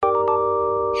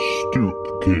Stoop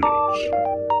Kids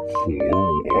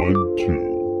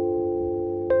 412.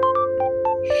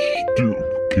 Stoop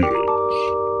Kids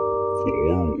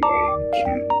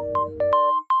 412.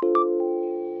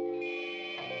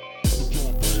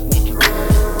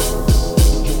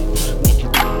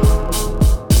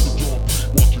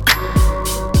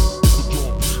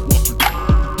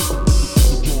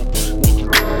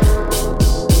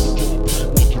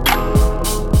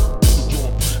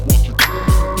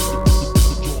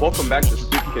 Welcome back to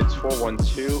Stoop Kids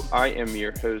 412. I am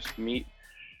your host, Meat.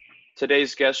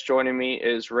 Today's guest joining me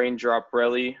is Raindrop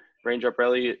Relly. Raindrop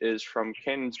Relly is from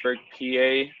Cannonsburg,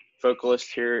 PA,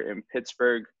 vocalist here in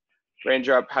Pittsburgh.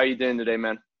 Raindrop, how you doing today,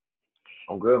 man?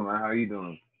 I'm good, man. How you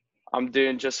doing? I'm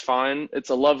doing just fine. It's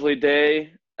a lovely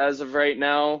day as of right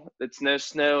now. It's no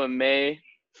snow in May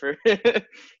for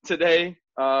today,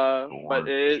 but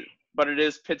it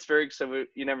is Pittsburgh, so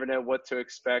you never know what to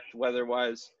expect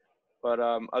weather-wise. But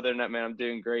other than that, man, I'm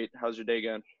doing great. How's your day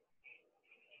going?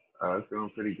 It's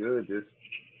going pretty good. Just,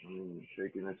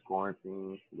 taking this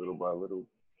quarantine little by little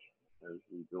as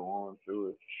we go on through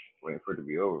it. Waiting for it to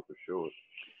be over for sure.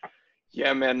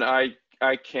 Yeah, man, I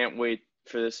can't wait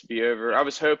for this to be over. I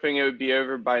was hoping it would be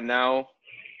over by now,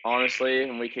 honestly,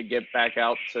 and we could get back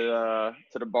out to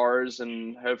the bars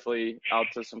and hopefully out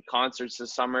to some concerts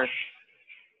this summer.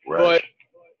 Right. But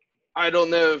I don't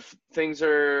know if things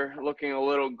are looking a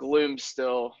little gloom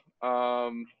still,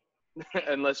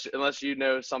 unless you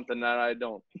know something that I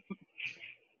don't.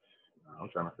 I'm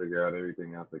trying to figure out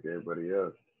everything else like everybody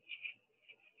else.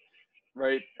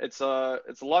 Right? It's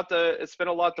been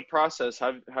a lot to process.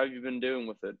 How have you been doing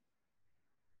with it?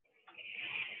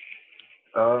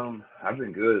 I've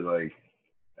been good. Like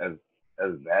as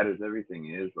as bad as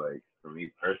everything is, like for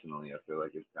me personally, I feel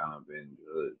like it's kind of been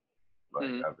good. Like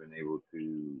Hmm. I've been able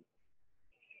to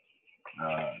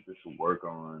just work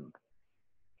on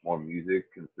more music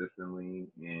consistently,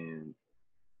 and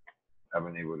I've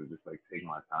been able to just like take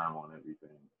my time on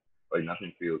everything. Like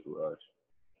nothing feels rushed.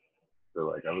 So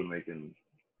like I've been making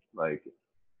like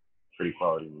pretty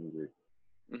quality music,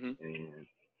 Hmm. and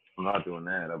I'm not doing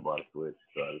that. I bought a Switch,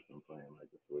 so I just been playing like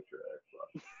the Switch or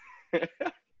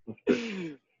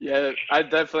Xbox. Yeah, I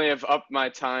definitely have upped my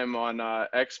time on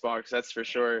Xbox. That's for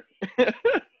sure.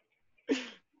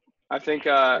 I think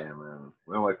Yeah, man.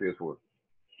 We don't like PS4.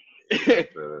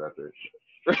 So that's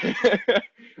it.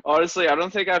 honestly, I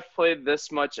don't think I've played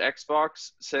this much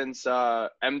Xbox since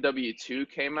MW2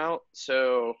 came out.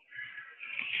 So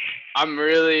I'm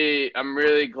really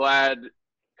glad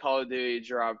Call of Duty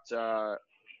dropped the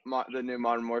new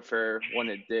Modern Warfare when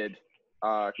it did,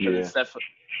 because Yeah. it's definitely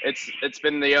it's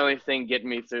been the only thing getting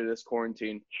me through this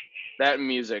quarantine. That and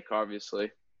music,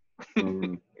 obviously.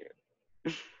 Hmm.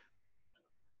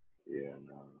 Yeah.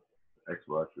 No.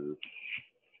 Xbox is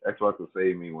Xbox will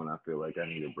save me when I feel like I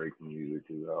need a break from music.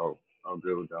 Cause I'll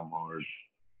go download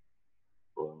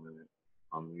for a minute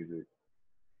on music,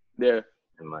 Yeah,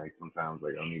 and like sometimes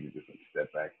like I'll need to just like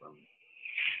step back from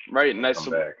it right. and come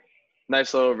back.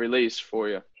 Nice little release for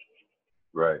you.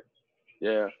 Right.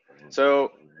 Yeah. And,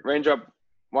 So, and Raindrop,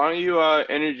 why don't you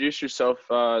introduce yourself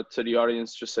to the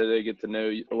audience just so they get to know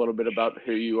a little bit about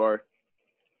who you are?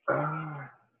 uh,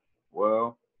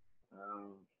 well,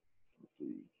 let's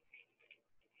see.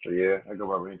 So yeah, I go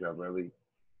by Raindrop Riley.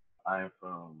 I am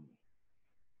from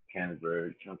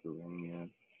Canterbury, Pennsylvania.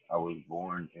 I was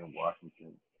born in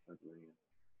Washington, Pennsylvania.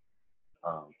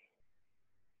 Um,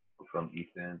 I'm from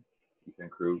East End, East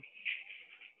End Crew.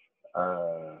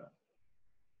 Uh,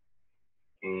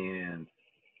 and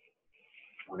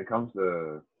when it comes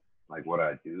to like what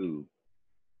I do,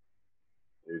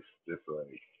 it's just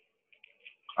like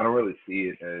I don't really see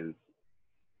it as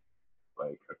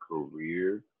like a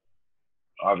career.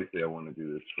 Obviously, I want to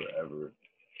do this forever,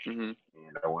 Hmm.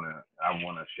 and I want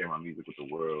to share my music with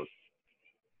the world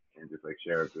and just like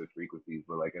share good frequencies.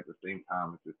 But like at the same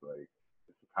time, it's just like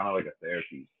it's kind of like a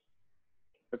therapy.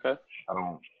 Okay. I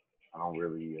don't I don't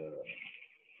really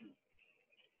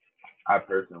I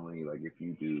personally like if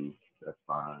you do that's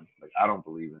fine. Like I don't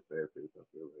believe in therapists. I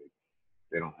feel like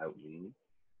they don't help me.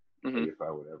 Hmm. Like if I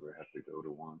would ever have to go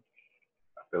to one,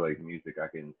 I feel like music I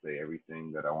can say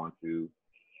everything that I want to,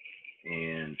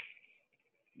 and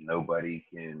nobody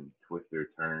can twist or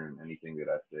turn anything that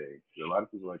I say. So a lot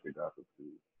of people like to gossip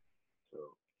too. So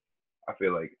I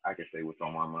feel like I can say what's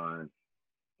on my mind,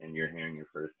 and you're hearing it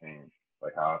firsthand,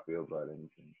 like how I feel about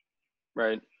anything.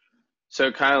 Right.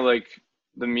 So, kind of like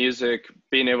the music,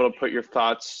 being able to put your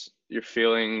thoughts, your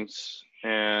feelings,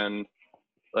 and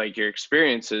like your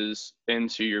experiences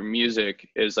into your music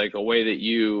is like a way that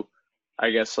you, I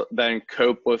guess, then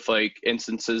cope with like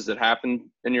instances that happen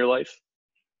in your life.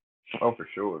 Oh, for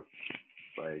sure.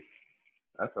 Like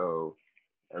that's how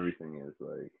everything is.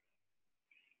 Like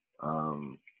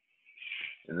um,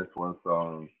 in this one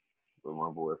song with my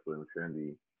boy Slim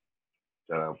Trendy,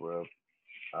 shout out, bro.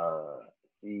 Uh,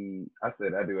 I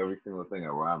said I do every single thing I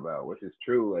rhyme about, which is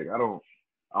true. Like I don't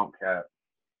cap.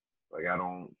 Like I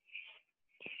don't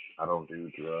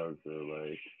do drugs or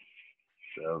like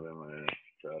sell them or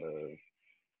try to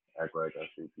act like I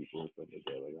see people and stuff like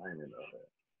that. Like I ain't into all that.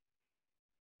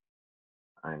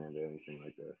 I ain't into anything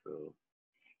like that. So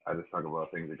I just talk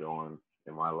about things that go on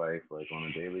in my life, like on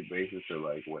a daily basis, or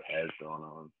like what has gone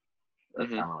on. That's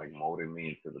Hmm. kind of like molded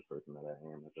me into the person that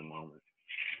I am at the moment.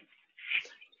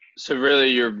 So really,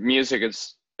 your music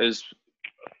is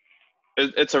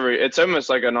it's almost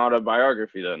like an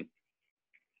autobiography then.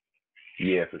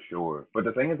 Yeah, for sure. But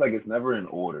the thing is, like, it's never in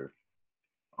order.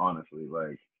 Honestly,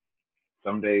 like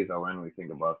some days I'll randomly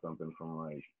think about something from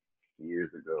like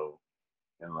years ago,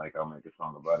 and like I'll make a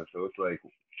song about it. So it's like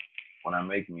when I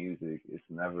make music, it's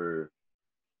never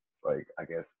like I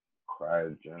guess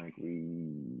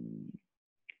cryogenically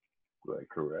like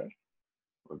correct.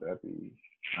 Would that be?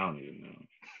 I don't even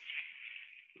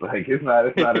know. Like it's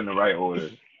not in the right order.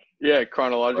 Yeah,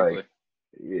 chronologically. Like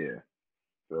yeah.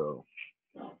 So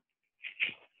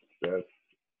that's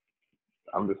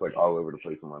I'm just like all over the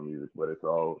place with my music, but it's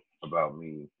all about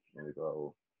me and it's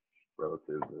all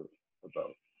relative to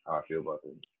about how I feel about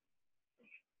things.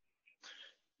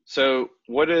 So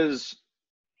what has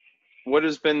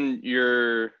been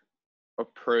your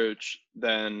approach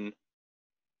then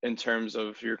in terms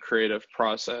of your creative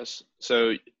process?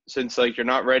 So since like you're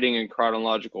not writing in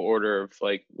chronological order of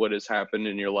like what has happened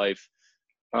in your life,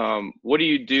 what do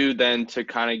you do then to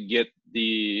kind of get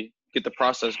the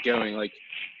process going? Like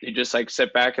you just like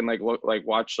sit back and like look like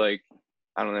watch like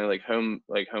I don't know like home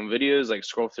videos, like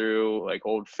scroll through like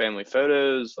old family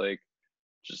photos, like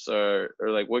just or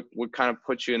like what kind of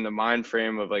puts you in the mind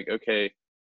frame of like okay,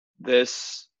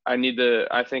 this I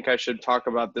think I should talk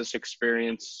about this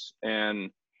experience and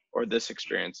or this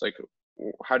experience, like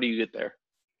how do you get there?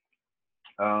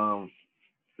 Um,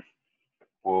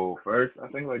 well, first, I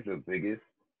think like the biggest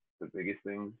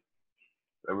things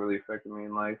that really affected me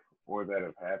in life or that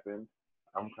have happened,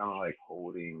 I'm kind of like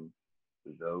holding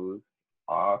those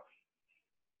off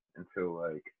until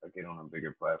like I get on a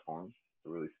bigger platform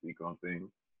to really speak on things.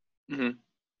 Hmm.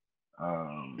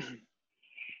 Um,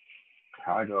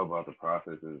 how I go about the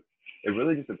process is it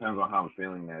really just depends on how I'm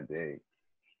feeling that day.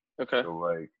 Okay. So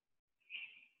like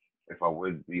if I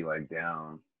would be like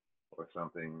down or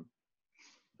something,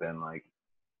 then like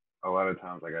a lot of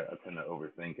times like I tend to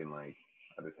overthink and like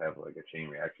I just have like a chain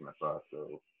reaction of thoughts.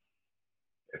 So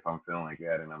if I'm feeling like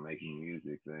that and I'm making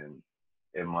music, then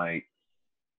it might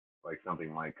like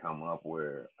something might come up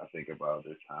where I think about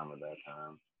this time or that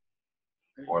time,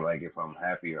 or like if I'm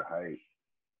happy or hyped,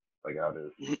 like I'll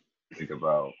just think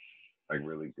about like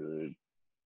really good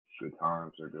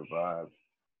times or good vibes.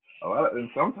 And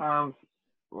sometimes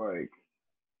like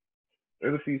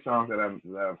there's a few songs that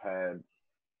I've had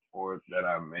or that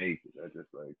I make that just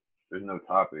like there's no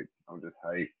topic. I'm just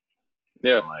hyped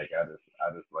Yeah. and like I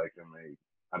just like to make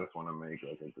I just want to make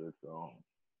like a good song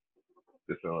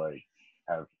just to like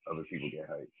have other people get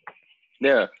hyped.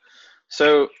 Yeah.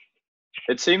 So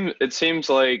it seems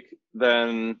like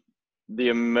then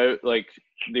like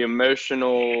the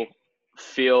emotional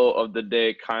feel of the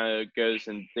day kind of goes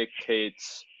and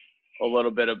dictates a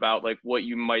little bit about like what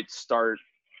you might start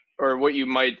or what you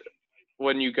might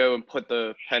when you go and put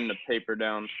the pen to paper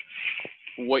down,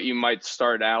 what you might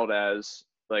start out as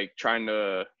like trying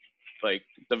to like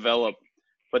develop.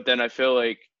 But then I feel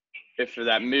like if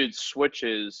that mood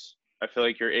switches, I feel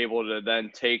like you're able to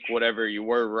then take whatever you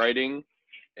were writing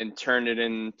and turn it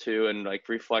into and like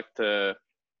reflect to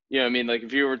you know what I mean, like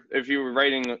if you were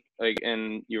writing like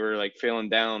and you were like feeling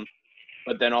down,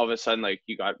 but then all of a sudden like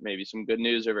you got maybe some good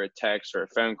news over a text or a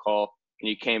phone call and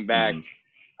you came back, Mm-hmm.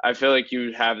 I feel like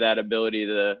you have that ability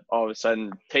to all of a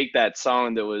sudden take that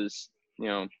song that was, you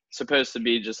know, supposed to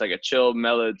be just like a chill,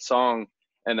 mellowed song,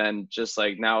 and then just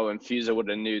like now infuse it with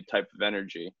a new type of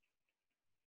energy.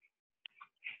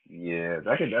 Yeah,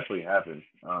 that could definitely happen.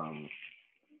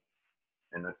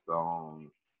 In the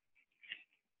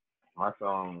my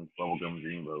song Bubblegum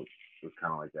Dreamboat was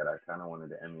kind of like that. I kind of wanted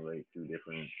to emulate two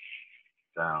different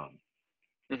sounds.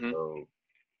 Hmm. So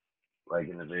like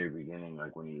in the very beginning,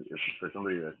 like when you, if for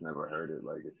somebody that's never heard it,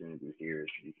 like as soon as you hear it,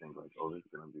 you think like, oh, this is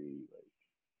gonna be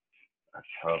like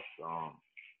a tough song,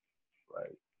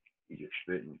 like you just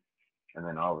spitting, and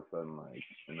then all of a sudden, like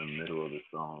in the middle of the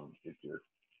song, it just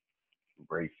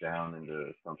breaks down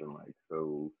into something like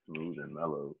so smooth and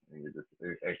mellow, and you're just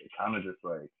it kind of just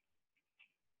like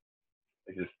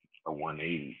a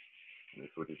 180 and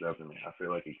it switches up, and I feel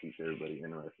like it keeps everybody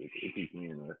interested. It keeps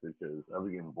me interested because I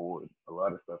be getting bored. A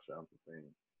lot of stuff sounds the same.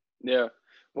 Yeah.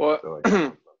 Well, I feel like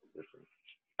something different.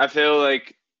 I feel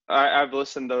like I've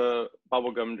listened to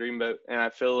Bubblegum Dreamboat, and I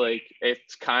feel like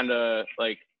it's kind of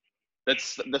like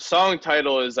that's the song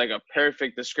title is like a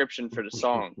perfect description for the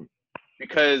song.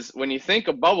 Because when you think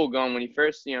of bubblegum, when you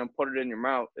first, put it in your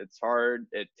mouth, it's hard.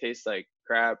 It tastes like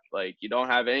crap. Like you don't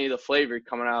have any of the flavor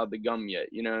coming out of the gum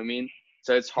yet. You know what I mean?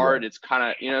 So it's hard. Right. It's kind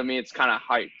of, you know what I mean? It's kind of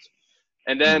hyped.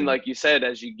 And then, like you said,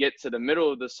 as you get to the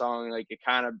middle of the song, like it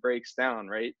kind of breaks down,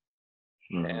 right?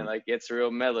 And like it's real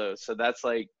mellow. So that's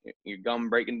like your gum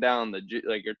breaking down.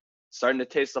 Like you're starting to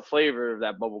taste the flavor of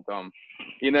that bubble gum.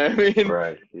 You know what I mean?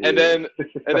 Right. Yeah. And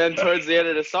then towards the end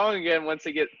of the song again, once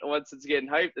it's getting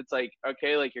hyped, it's like,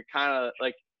 okay, like you're kind of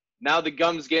like now the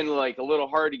gum's getting like a little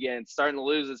hard again. It's starting to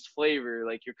lose its flavor.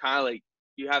 Like you're kind of like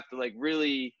you have to like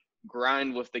really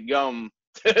grind with the gum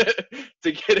to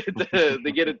get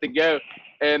it to go.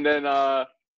 And then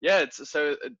yeah,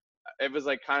 it was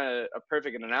like kind of a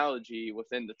perfect analogy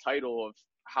within the title of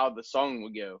how the song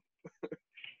would go.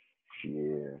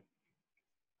 Yeah.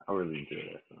 I really enjoy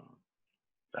that song.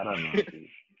 Shout out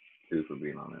Nancy too for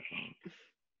being on that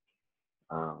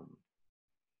song.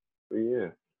 But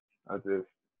yeah,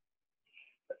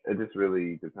 it just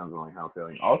really depends on like how I'm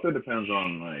feeling. Also depends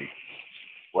on like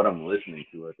what I'm listening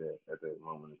to at that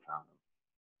moment in time.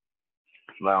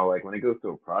 Now, like when it goes to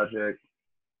a project,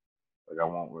 like I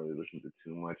won't really listen to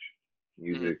too much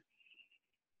music.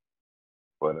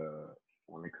 But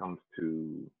when it comes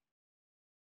to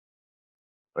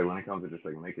just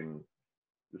like making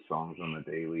the songs on a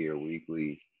daily or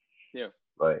weekly, Yeah.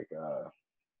 like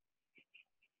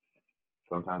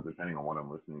sometimes depending on what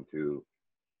I'm listening to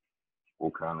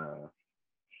will kind of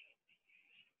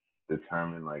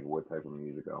determine like what type of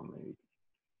music I'll make.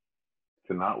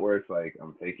 So not where it's like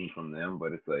I'm taking from them,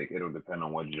 but it's like it'll depend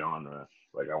on what genre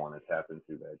like I want to tap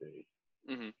into that day.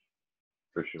 Mm-hmm.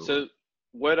 For sure.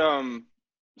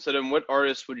 So then what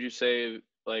artists would you say,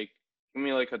 like, give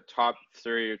me like a top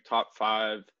 3 or top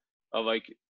 5 of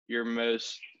like your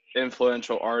most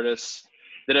influential artists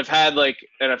that have had like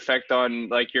an effect on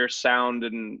like your sound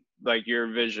and like your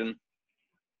vision?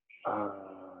 That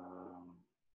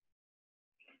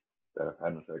I've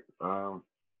had an effect.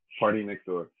 Party Next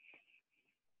Door.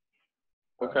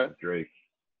 Okay. Drake.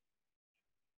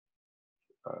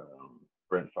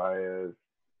 Brent Faiyaz.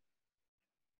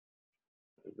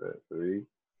 Is that 3?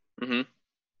 Mm-hmm.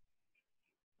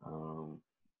 Um,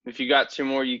 If you got 2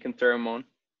 more, you can throw them on.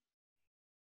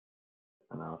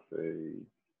 and I'll say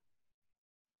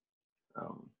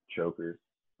Choker.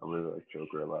 I really like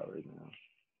Choker a lot right now.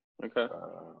 Okay.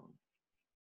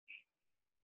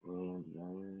 And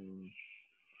then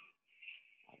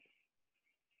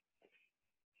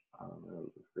I don't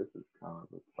know. This is kind of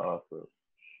a toss up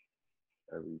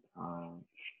every time.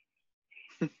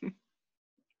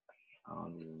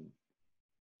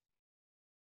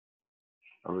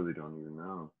 I really don't even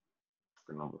know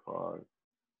for number 5.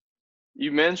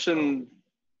 You mentioned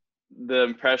the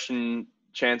impression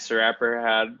Chance the Rapper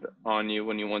had on you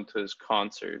when you went to his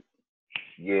concert.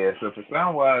 Yeah, so for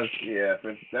sound wise, yeah,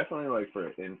 for definitely like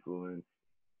for influence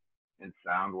and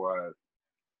sound wise,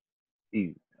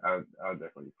 I'll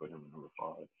definitely put him in number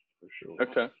 5 for sure.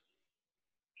 Okay.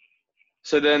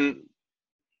 So then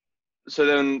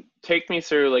take me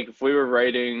through, like, if you were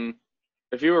writing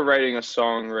a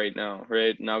song right now,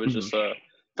 right? And I was just if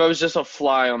I was just a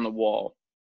fly on the wall.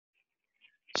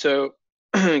 So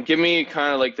give me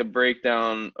kind of like the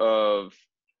breakdown of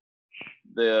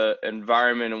the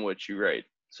environment in which you write.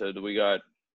 So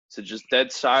just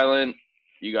dead silent,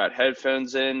 you got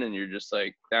headphones in and you're just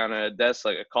like down at a desk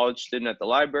like a college student at the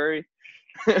library?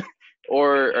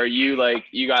 Or are you like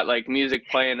you got like music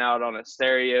playing out on a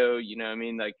stereo, you know what I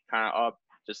mean, like kind of up,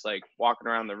 just like walking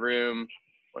around the room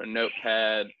with a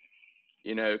notepad,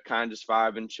 kind of just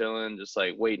vibing, chilling, just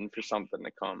like waiting for something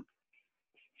to come?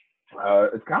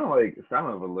 It's kind of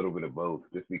a little bit of both,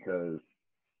 just because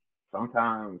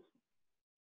sometimes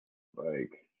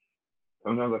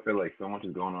sometimes I feel like so much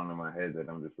is going on in my head that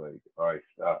I'm just like, all right,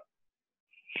 stop.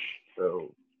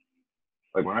 So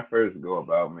like when I first go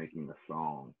about making a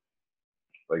song,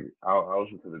 like I'll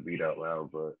listen to the beat out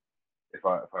loud, but if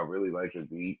I really like the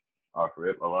beat off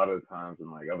rip, a lot of the times,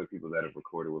 and like other people that have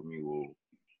recorded with me will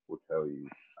tell you,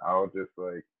 I'll just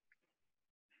like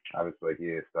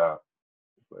yeah, stop,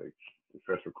 just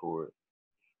press record,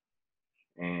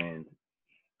 and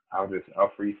I'll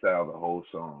freestyle the whole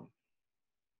song,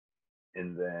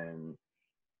 and then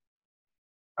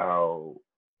I'll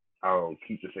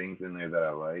keep the things in there that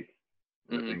I like,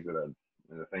 and the things that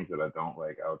And the things that I don't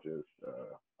like, I'll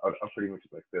pretty much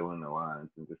just like fill in the lines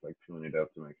and just like tune it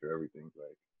up to make sure everything's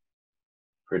like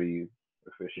pretty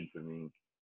efficient for me.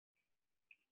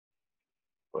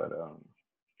 But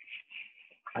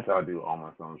that's how I do all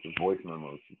my songs with voice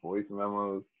memos. Voice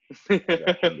memos, I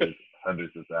got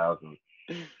hundreds of thousands.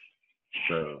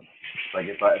 So, like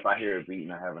if I hear a beat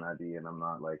and I have an idea and I'm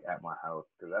not like at my house,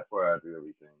 because that's where I do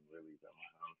everything really is at my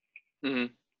house.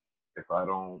 Mm-hmm. If I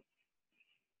don't,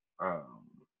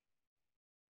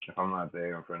 if I'm not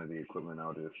there in front of the equipment,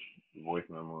 I'll just voice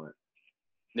memo it.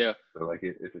 Yeah. So like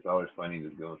it's just always funny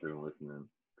just going through and listening.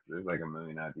 There's like a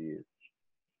million ideas.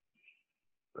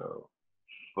 So,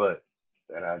 but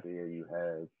that idea you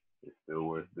have is still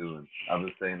worth doing. I've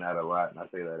been saying that a lot, and I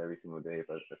say that every single day if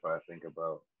I think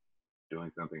about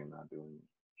doing something and not doing it.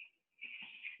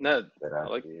 No, that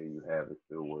idea you have is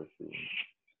still worth doing.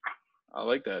 I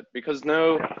like that because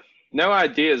no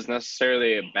idea is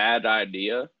necessarily a bad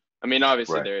idea. I mean,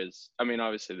 obviously Right. there is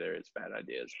bad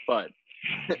ideas, but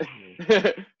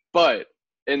but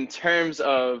in terms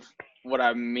of what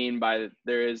I mean by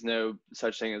there is no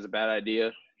such thing as a bad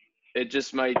idea, it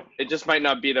just might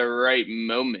not be the right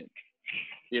moment,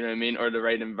 you know what I mean, or the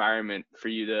right environment for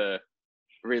you to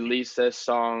release this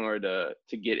song or to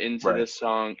get into Right. this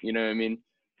song, you know what I mean?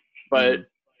 But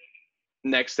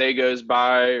next day goes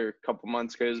by or a couple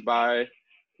months goes by,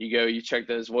 you check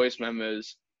those voice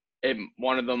memos,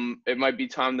 one of them, it might be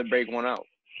time to break one out.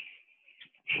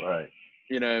 Right.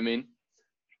 You know what I mean?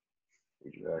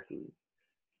 Exactly.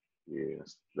 Yeah.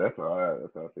 That's how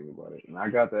I think about it. And I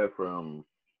got that from,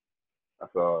 I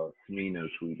saw Smino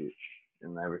tweet it.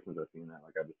 And ever since I've seen that,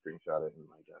 like I just screenshot it and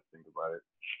like I think about it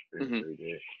every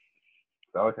day.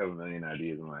 So I always have a million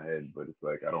ideas in my head, but it's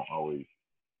like I don't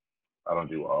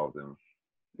do all of them.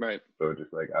 Right. So it's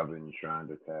just like I've been trying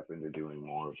to tap into doing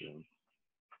more of them.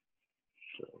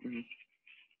 So,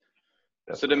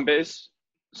 So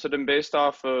then based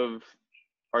off of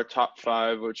our top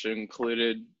 5, which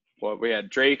included we had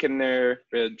Drake in there,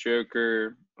 we had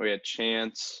Joker, we had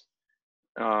Chance,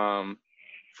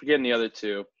 forgetting the other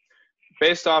 2.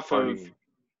 Based off of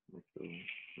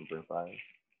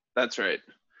that's right.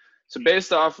 So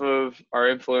based off of our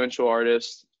influential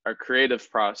artists, our creative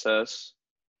process,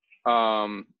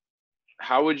 how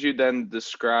would you then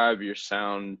describe your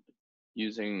sound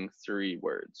using 3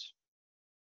 words?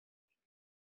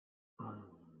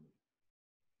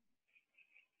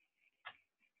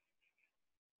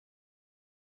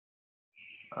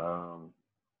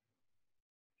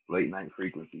 Late night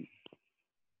frequencies.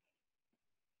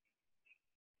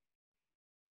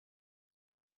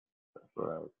 That's what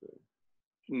I would say.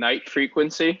 Night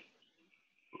frequency?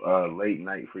 Late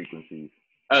night frequencies.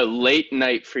 Late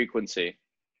night frequency.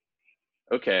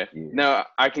 Okay. Yeah. No,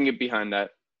 I can get behind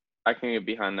that.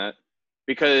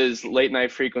 Because late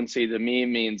night frequency to me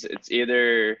means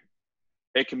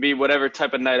it can be whatever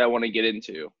type of night I want to get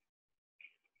into.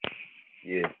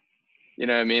 Yeah. You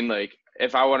know what I mean? Like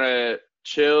if I want to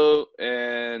chill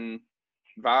and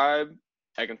vibe,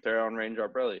 I can throw on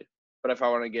Raindrop Relly. But if I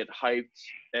want to get hyped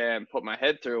and put my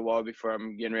head through a wall before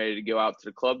I'm getting ready to go out to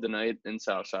the club tonight in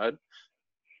Southside,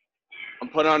 I'm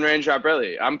putting on Raindrop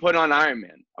Relly. I'm putting on Iron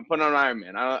Man.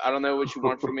 I don't know what you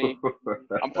want from me.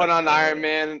 I'm putting on Iron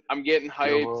Man. I'm getting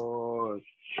hyped.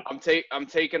 I'm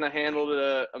taking a handle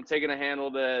to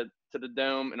the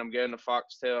dome, and I'm getting a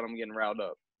foxtail, and I'm getting riled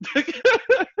up.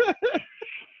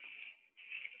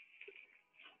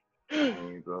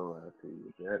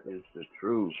 That is the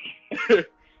truth.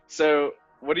 So,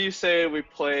 what do you say we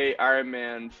play Iron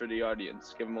Man for the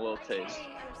audience? Give them a little taste.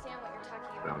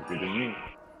 Sounds good to me.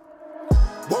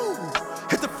 Woo!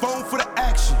 Hit the phone for the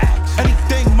action.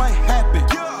 Anything might happen.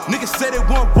 Niggas said it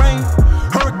won't rain.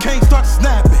 Hurricane start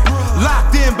snapping.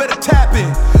 Locked in, better tap in.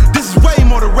 This is way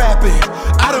more than rapping.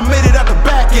 I done made it out the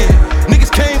back end.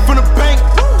 Niggas came from the bank.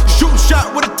 Shoot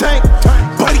shot with a tank.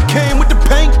 Buddy came with the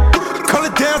paint.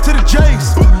 Color down to the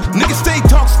J's. Niggas stay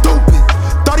talk stupid.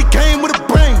 Thought he came with a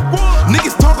brain.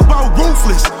 Niggas talk about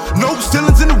ruthless. No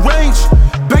ceilings in the range.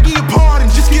 Begging your pardon,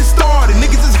 just get started.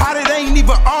 Niggas is hot, it ain't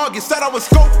even August. Said I was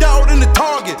scoped out in the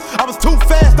target. I was too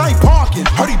fast, I ain't parking.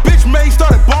 Heard he bitch made,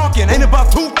 started barking. Ain't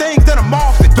about 2 things that I'm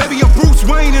off it. Baby, I'm Bruce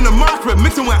Wayne in the mosh pit,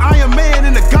 mixing with Iron Man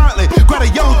in the gauntlet. Grab a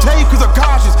yellow tape cause I'm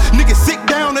cautious. Niggas sit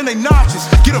down and they nauseous.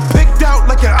 Get them picked out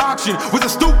like an auction. Was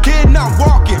a stoop kid, now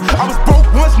walking. I was broke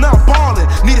once, now balling.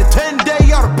 Need a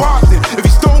 10-day out of Boston. If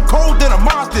he's stone cold, then I'm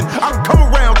Austin. I don't come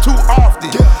around too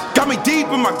often. Got me deep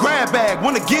in my grab bag.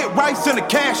 Wanna get right, send a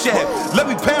cash app. Let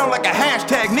me pound like a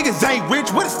hashtag. Niggas ain't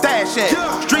rich, where the stash at?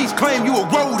 Streets claim you a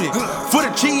rodent. For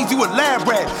the cheese, you a lab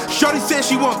rat. Shorty said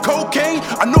she want cocaine.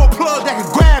 I know a plug that can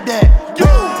grab that.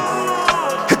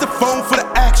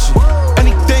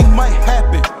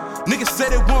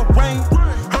 said it won't rain.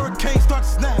 Hurricanes start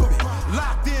snapping.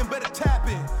 Locked in, better tap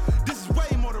in. This is way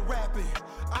more than rapping.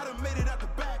 I done made it out the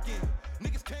back end.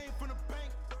 Niggas came from the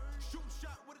bank. Shoot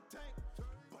shot with a tank.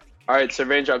 All right, so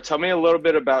Raindrop, tell me a little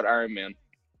bit about Iron Man.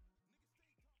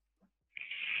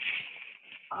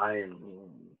 Iron Man.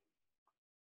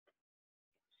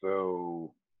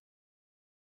 So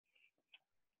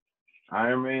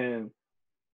Iron Man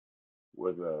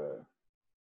was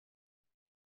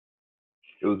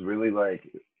it was really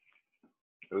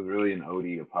an ode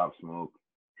to Pop Smoke,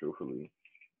 truthfully.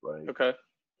 Like, Okay.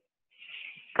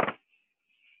 I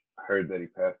heard that he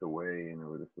passed away, and it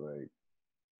was just like,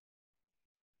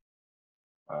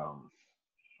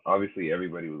 obviously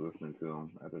everybody was listening to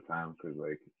him at the time because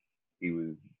like he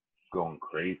was going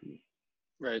crazy.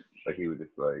 Right. Like he was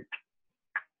just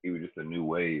a new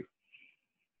wave,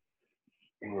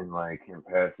 and like him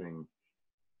passing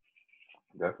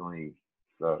definitely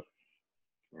sucks.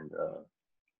 And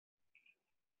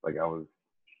like I was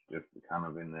just kind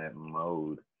of in that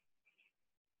mode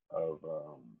of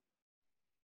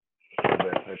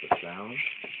that type of sound.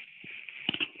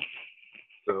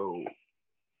 So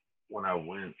when I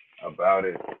went about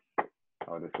it,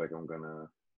 I was just like, I'm gonna,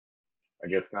 I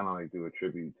guess, kind of like do a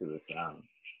tribute to the sound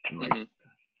and like kind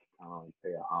of like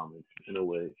pay a homage in a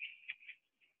way.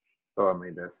 So I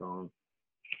made that song.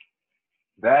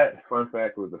 That, fun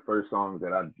fact, was the first song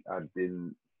that I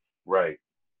didn't write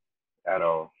at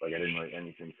all. Like I didn't write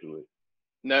anything to it.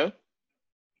 No?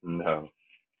 No.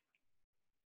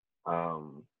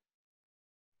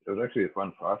 It was actually a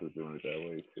fun process doing it that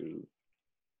way too.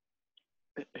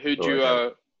 Who'd So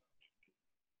you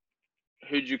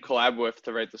who'd you collab with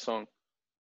to write the song?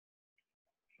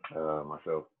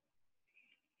 Myself.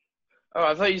 Oh,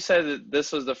 I thought you said that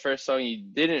this was the first song you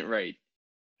didn't write.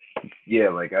 Yeah,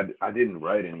 like I didn't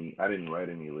write any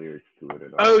lyrics to it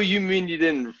at all. Oh, you mean you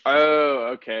didn't? Oh,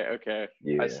 okay.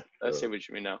 Yeah. I see what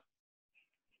you mean now.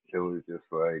 It was just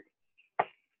like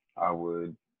I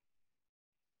would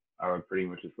pretty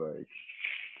much just like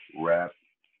rap.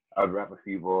 I'd rap a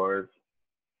few bars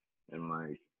and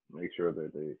like make sure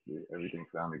that everything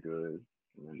sounded good,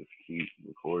 and then just keep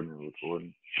recording.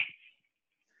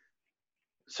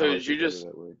 So I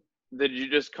did you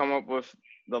just come up with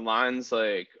the lines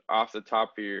like off the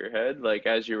top of your head, like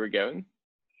as you were going?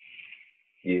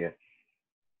 Yeah.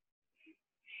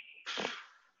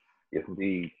 Yes,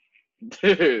 indeed.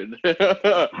 Dude.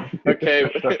 Okay.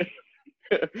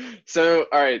 So,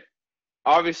 all right.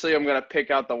 Obviously, I'm gonna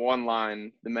pick out the one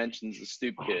line that mentions the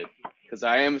stoop kid, because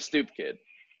I am a stoop kid.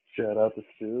 Shout out to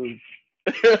Stu.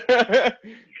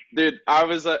 Dude,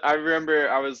 I remember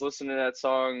I was listening to that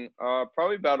song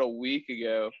probably about a week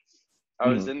ago. I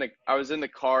was in the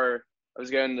car. I was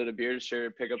going to the beer store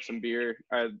to pick up some beer.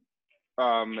 It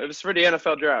was for the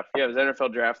NFL draft. Yeah, it was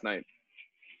NFL draft night.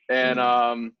 And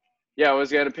yeah, I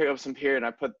was going to pick up some beer, and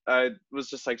I was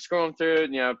just like scrolling through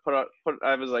it, and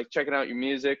I was like checking out your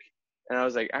music, and I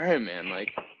was like, all right, man,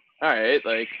 like, all right,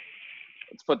 like,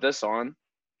 let's put this on.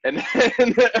 And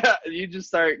then you just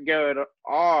start going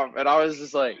off, and I was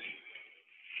just like,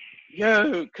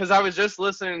 yo, because I was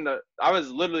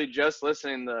literally just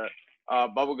listening to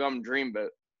Bubblegum Dreamboat,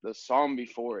 the song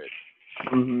before it.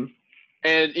 Mm-hmm.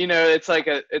 And it's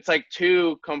like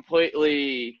two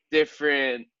completely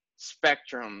different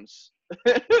spectrums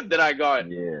that I got.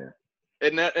 Yeah.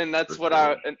 And that's what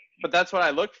but that's what I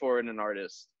look for in an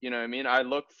artist. You know what I mean? I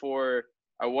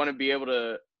want to be able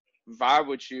to vibe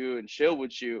with you and chill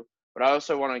with you, but I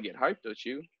also want to get hyped with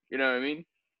you. You know what I mean?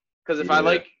 Because if I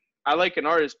like an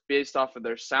artist based off of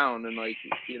their sound and like,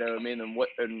 you know what I mean, and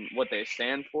what they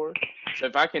stand for. So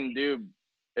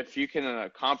if you can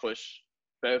accomplish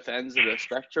both ends of the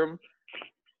spectrum,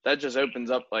 that just opens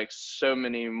up like so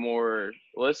many more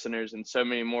listeners and so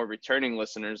many more returning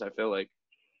listeners, I feel like.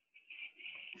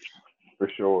 For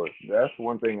sure. That's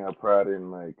one thing I pride in.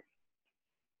 Like,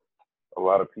 a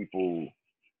lot of people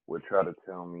would try to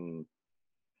tell me,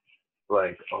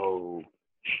 like, oh,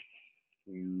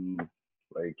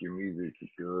 your music's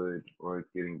good or it's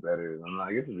getting better.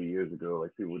 I guess it was years ago.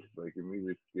 Like, people would just like, your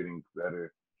music's getting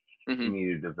better. Mm-hmm. You need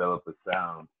to develop a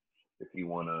sound if you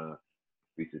want to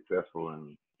be successful.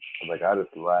 And like, I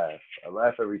just laugh. I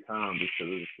laugh every time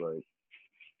because it's like,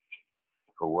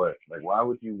 for what? Like, why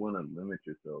would you want to limit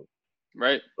yourself?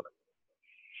 Right.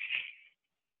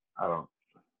 I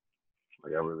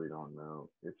really don't know.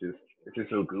 It's just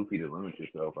so goofy to limit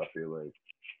yourself, I feel like.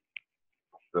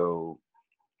 So,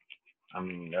 I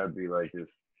mean, that'd be like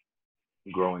just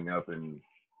growing up and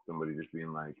somebody just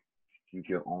being like, you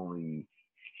can only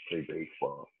play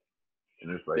baseball.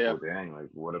 And it's like, Yeah. well, dang, like,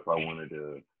 what if I wanted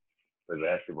to play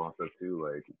basketball and stuff too?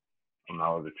 Like, I'm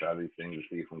not allowed to try these things to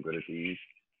see if I'm good at these.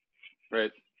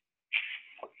 Right.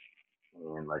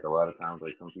 And like a lot of times,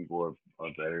 like some people are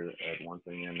better at one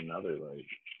thing than another. Like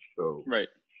so, Right.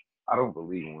 I don't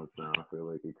believe in one sound. I feel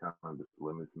like it kind of just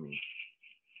limits me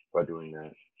by doing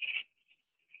that.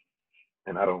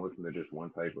 And I don't listen to just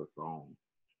one type of song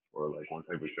or like one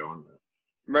type of genre.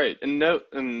 Right. And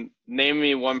name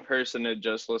me one person that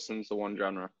just listens to one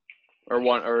genre, or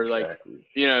like, Exactly.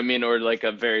 you know what I mean, or like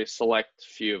a very select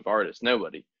few of artists.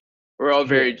 Nobody. We're all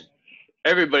very, Yeah.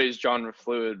 everybody's genre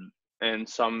fluid in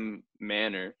some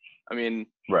manner. I mean,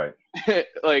 Right.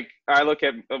 like I look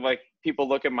at, like, people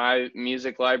look at my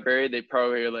music library, they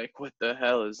probably are like, what the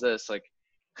hell is this? Like,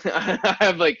 I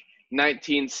have like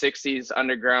 1960s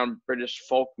underground British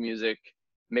folk music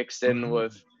mixed in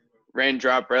with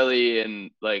Raindrop Relly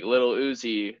and like Little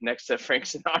Uzi next to Frank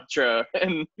Sinatra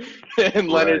and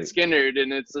Leonard Right. Skinner,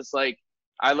 and it's just like,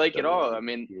 I like it all. I So,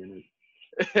 mean,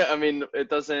 yeah, I mean, it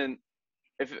doesn't.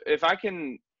 If I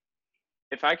can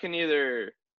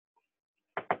either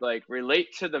like relate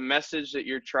to the message that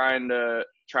you're trying to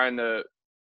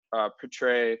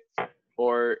portray,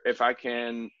 or if I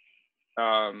can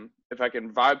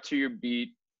vibe to your beat,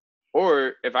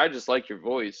 or if I just like your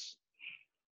voice,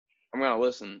 I'm gonna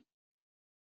listen.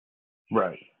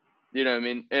 right. You know what I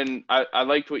mean? And I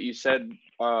liked what you said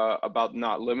about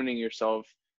not limiting yourself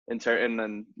and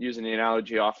then using the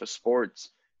analogy off of sports.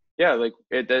 Yeah, like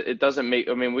it doesn't make.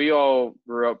 I mean, we all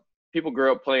grew up. People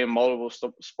grew up playing multiple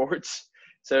sports.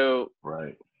 So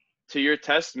Right. to your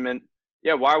testament,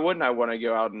 yeah, why wouldn't I want to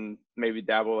go out and maybe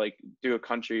dabble, like do a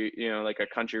country, like a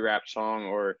country rap song,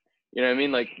 or you know what I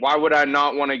mean? Like, why would I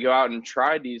not want to go out and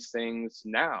try these things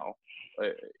now? Like,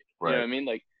 you know what Right. I mean?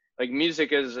 Like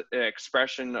music is an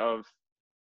expression of,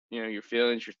 your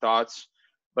feelings, your thoughts,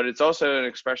 but it's also an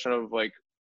expression of like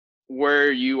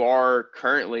where you are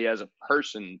currently as a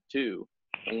person too,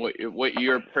 and what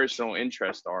your personal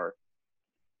interests are.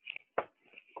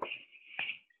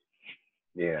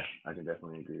 Yeah, I can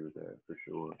definitely agree with that for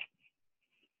sure.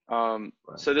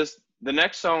 Right. So the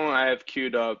next song I have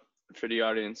queued up for the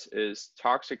audience is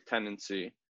Toxic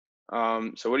Tendency.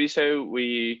 So what do you say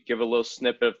we give a little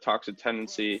snippet of Toxic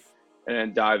Tendency and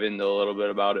then dive into a little bit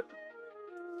about it?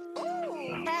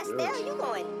 Ooh, Pastel, you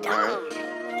going All right.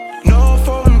 dumb. No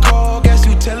phone call, guess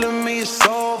you telling me it's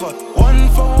over. One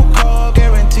phone call,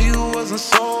 guarantee you wasn't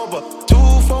sober. Two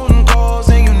phone calls,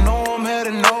 and you know I'm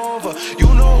heading over. You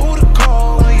know who to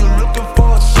call when you looking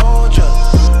for a soldier.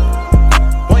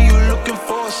 When you looking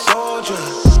for a soldier.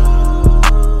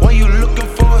 When you looking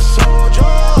for a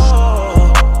soldier.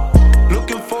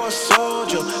 Looking for a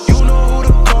soldier. You know who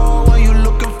to call when you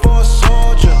looking for a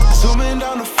soldier. Zooming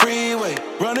down the freeway,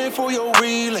 running for your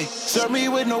relay. Serve me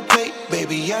with no plate,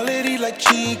 babyality like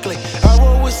chicle. I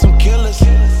roll with some killers,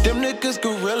 them niggas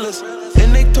gorillas.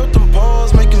 And they tote them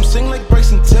paws, make them sing like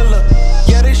Bryson Tiller.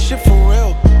 Yeah, this shit for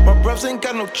real. My bros ain't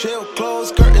got no chill.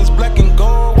 Closed curtains, black and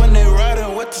gold when they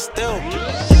riding with the still.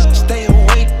 Stay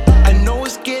awake, I know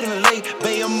it's getting late.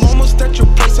 Babe, I'm almost at your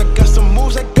place. I got some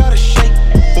moves I gotta shake.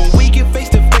 When we get face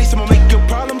to face, I'ma make your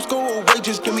problems go away.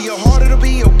 Just give me a heart, it'll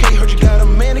be okay. Heard you got a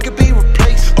man that could be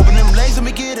replaced. Open them legs, let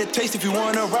me get a taste. If you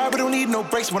wanna ride, but don't need no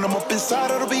brakes. When I'm up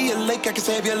inside, it'll be a lake. I can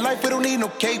save your life, but don't need no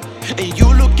cape. And you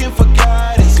looking for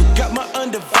guidance, you got my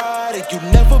undivided. You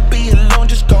never be alone,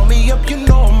 just call me up, you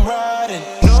know I'm riding.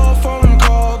 No phone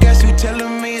call, guess you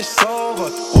telling me it's over.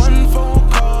 One phone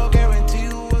call, guarantee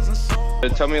you wasn't sober.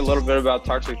 So tell me a little bit about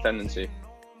Toxic Tendency.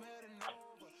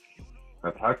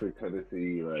 A toxic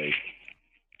tendency, like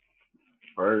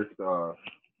first off,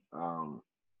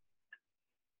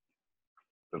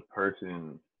 the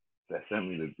person that sent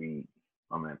me the beat,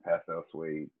 my man Pastel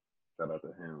Suede, shout out to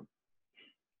him.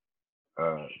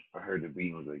 I heard the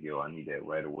beat and was like, yo, I need that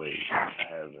right away. I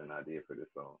have an idea for this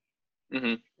song.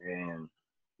 Hmm. And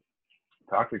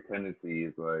toxic tendency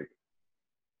is like,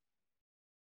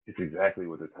 it's exactly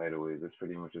what the title is. It's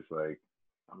pretty much just like,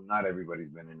 not everybody's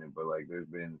been in it, but like there's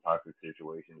been toxic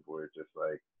situations where it's just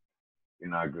like you're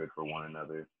not good for one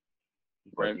another.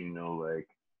 But Right.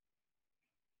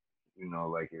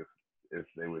 like if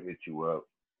they would hit you up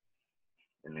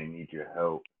and they need your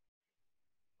help,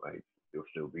 like they'll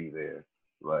still be there.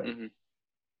 Like Hmm.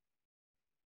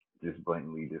 just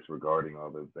blatantly disregarding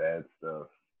all the bad stuff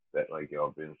that like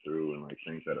y'all been through and like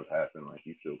things that have happened, like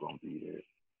he's still gonna be there.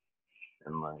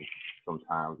 And like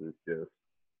sometimes you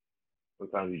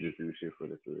just do shit for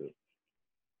the thrill.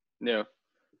 Yeah.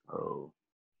 So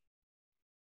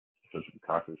it's a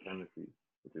toxic tendency.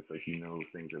 It's just like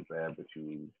things are bad, but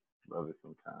you love it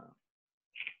sometimes.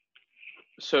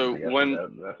 So And I guess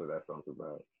that's what that song's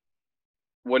about.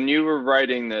 when you were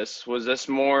writing this, was this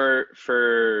more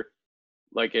for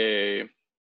like a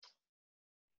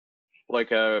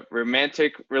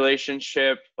romantic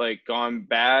relationship like gone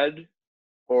bad,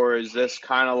 or is this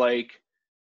kind of like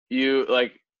you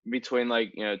like between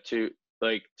like two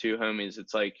homies?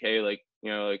 It's like, hey, like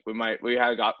like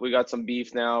we got some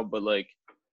beef now, but like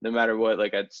no matter what,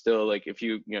 like I'd still like if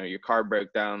your car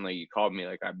broke down, like you called me,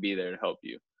 like I'd be there to help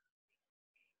you.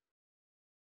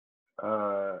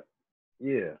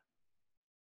 Yeah,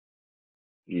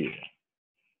 yeah.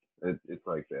 It's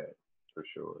like that for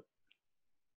sure.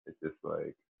 It's just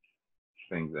like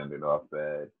things ended off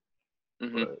bad,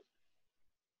 Hmm. but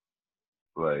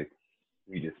like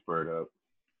we just spurred up,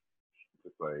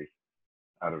 just like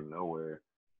out of nowhere.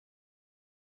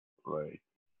 Like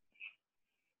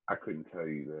I couldn't tell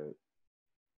you that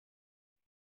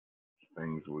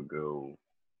things would go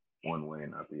one way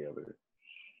and not the other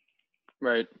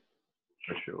Right.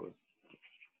 for sure.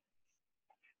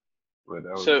 But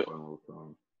that was So a fun little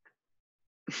song.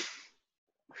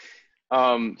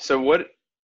 so what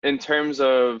in terms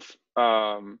of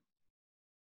um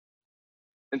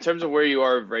in terms of where you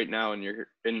are right now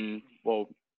in well,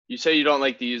 you say you don't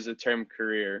like to use the term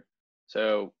career.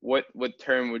 So what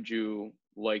term would you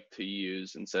like to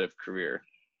use instead of career?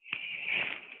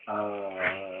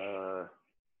 Uh,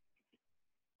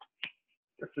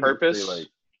 just to just say Purpose? like,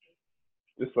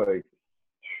 just like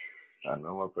I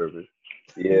know my purpose.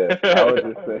 Yeah, I would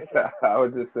just say I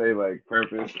would just say like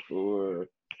purpose or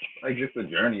like just the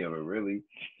journey of it really.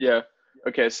 Yeah.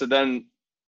 Okay, so then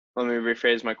let me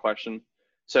rephrase my question.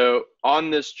 So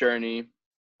on this journey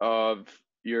of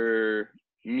your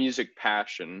music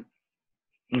passion,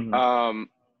 Mm-hmm. um,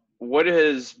 what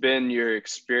has been your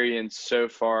experience so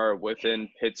far within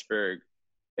Pittsburgh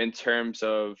in terms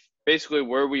of basically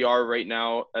where we are right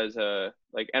now as a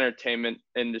like entertainment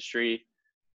industry,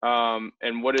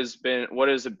 and what has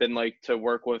it been like to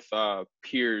work with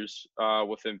peers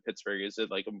within Pittsburgh? Is it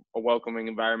like a welcoming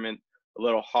environment, a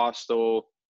little hostile,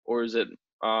 or is it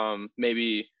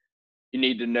maybe you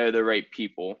need to know the right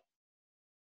people?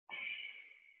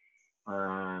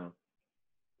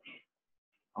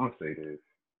 I'm gonna say this.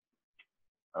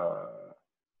 Uh,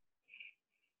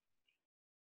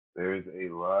 there's a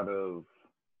lot of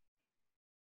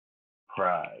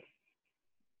pride,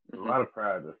 a Hmm. lot of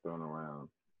pride that's thrown around,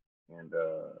 and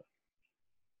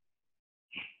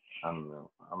I don't know.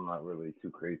 I'm not really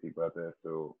too crazy about that,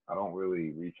 so I don't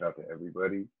really reach out to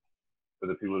everybody. But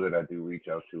the people that I do reach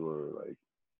out to are like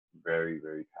very,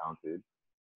 very talented,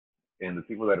 and the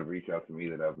people that have reached out to me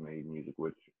that I've made music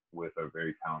with are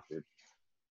very talented.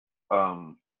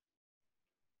 Um,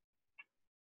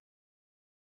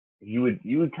 you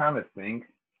would kind of think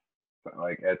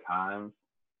like at times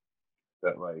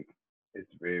that like it's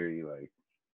very like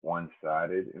one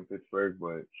sided in Pittsburgh,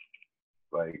 but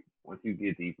like once you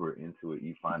get deeper into it,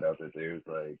 you find out that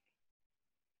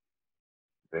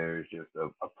there's just a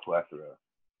plethora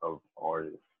of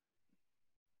artists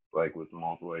like with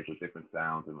multiple like with different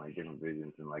sounds and like different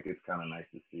visions and like it's kind of nice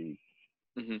to see.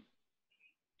 Hmm.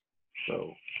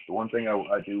 So the one thing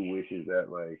I do wish is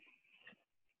that like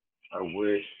I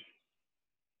wish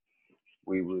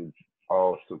we would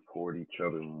all support each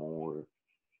other more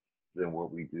than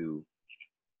what we do,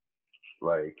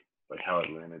 like how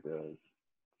Atlanta does.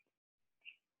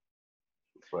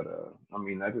 But I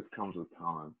mean that just comes with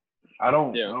time. Yeah. I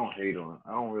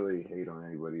don't really hate on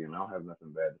anybody, and I don't have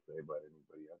nothing bad to say about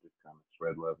anybody. I just kind of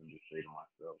spread love and just say to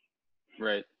myself.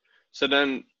 Right. So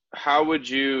then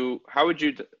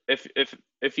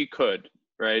if you could,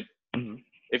 right? Mm-hmm.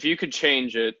 If you could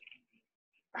change it,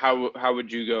 how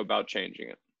would you go about changing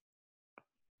it?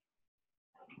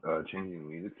 Changing the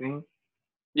music scene.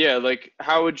 Yeah, like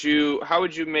how would you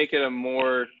make it a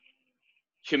more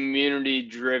community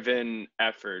driven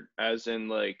effort, as in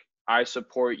like I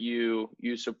support you,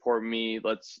 you support me,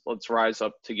 let's rise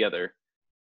up together.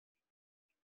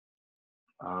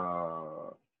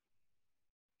 How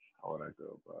would I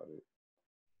go about it?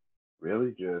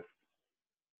 Really, just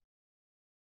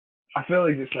I feel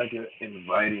like just like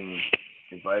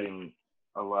inviting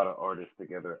a lot of artists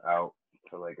together out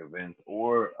to like events,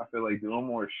 or I feel like doing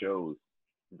more shows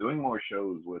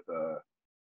with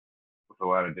a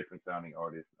lot of different sounding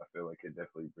artists. I feel like it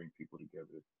definitely bring people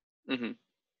together Hmm.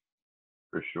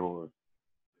 for sure.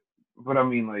 But I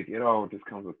mean, like it all just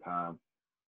comes with time.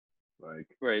 Like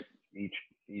Right. each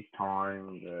each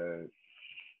time that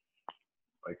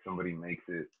like somebody makes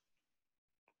it,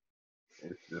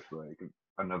 it's just like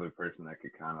another person that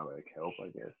could kind of like help, I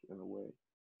guess, in a way.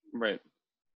 Right.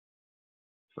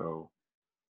 So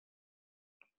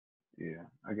yeah,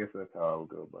 I guess that's how I would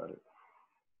go about it.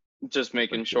 Just Like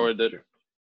making sure that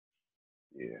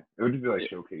yeah, it would just be like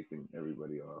yeah, showcasing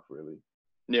everybody off, really.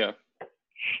 Yeah.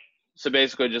 So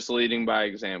basically, just leading by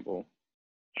example.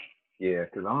 Yeah,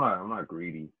 because I'm not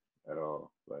greedy at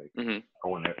all. Like Hmm. I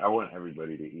want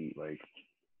everybody to eat. Like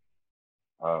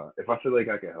if I feel like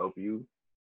I can help you,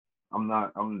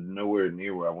 I'm nowhere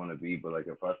near where I want to be. But like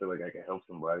if I feel like I can help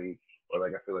somebody, or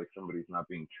like I feel like somebody's not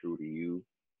being true to you,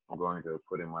 I'm going to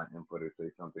put in my input or say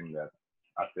something that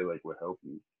I feel like would help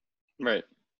you. Right.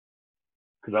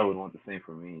 Because I would want the same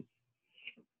for me.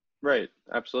 Right.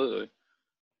 Absolutely.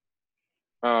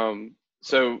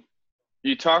 So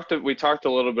we talked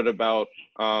a little bit about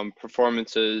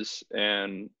performances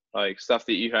and like stuff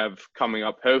that you have coming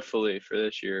up hopefully for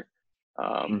this year.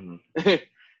 Um, Hmm.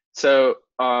 so,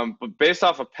 but based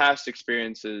off of past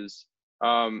experiences,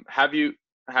 have you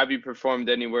performed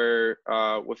anywhere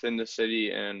within the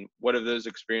city, and what have those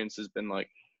experiences been like?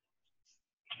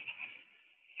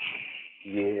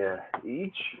 Yeah,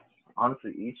 each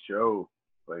show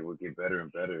like would get better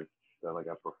and better that like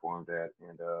I performed at,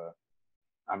 and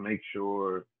I make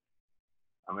sure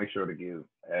I make sure to give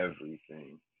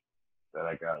everything that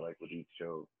I got like with each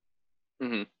show.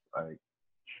 Hmm. Like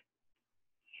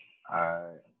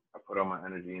I put all my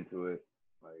energy into it,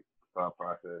 like thought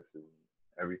process and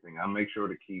everything. I make sure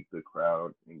to keep the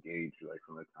crowd engaged, like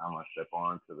from the time I step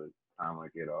on to the time I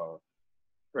get off.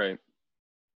 Right.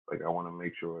 Like I want to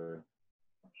make sure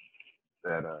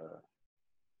that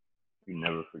you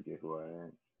never forget who I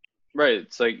am. Right.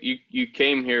 It's like you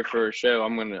came here for a show.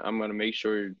 I'm gonna make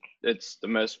sure it's the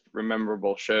most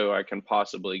memorable show I can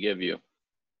possibly give you.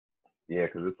 Yeah,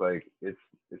 because it's like it's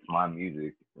my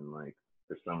music, and like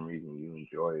for some reason you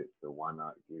enjoy it, so why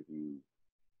not give you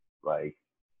like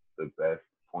the best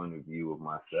point of view of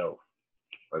myself,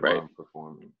 like while Right. I'm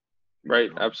performing. You Right.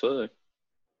 feel me? Absolutely.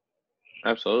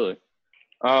 Absolutely.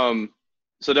 Um,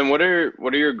 so then what are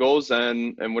your goals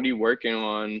then, and what are you working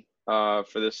on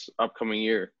for this upcoming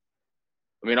year?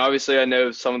 I mean, obviously I know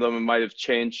some of them might have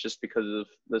changed just because of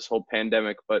this whole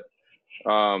pandemic, but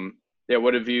yeah,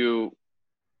 what have you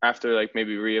after like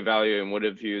maybe reevaluating, what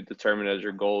have you determined as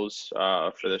your goals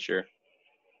for this year?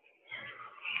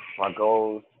 My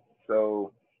goals.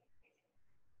 So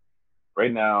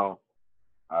right now,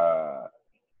 uh,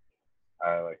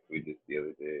 I like we just the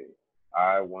other day.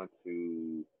 I want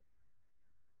to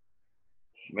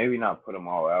maybe not put them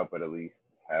all out, but at least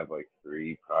have like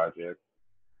 3 projects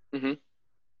Hmm.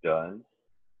 done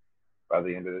by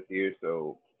the end of this year.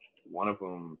 So one of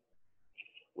them,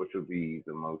 which would be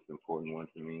the most important one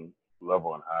to me, Love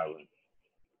on Island.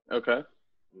 Okay.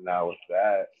 Now with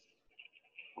that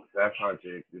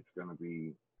project, it's gonna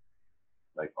be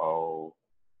like all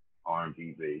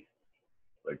R&B based.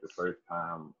 Like the first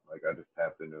time, like I just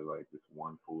tapped into like this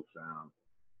one full sound,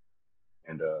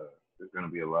 and there's gonna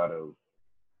be a lot of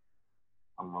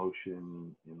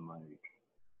emotion and like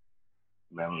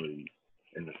memories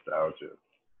and nostalgia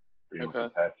pretty much Okay.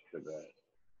 attached to that.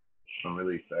 So I'm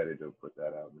really excited to put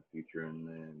that out in the future. And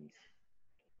then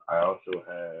I also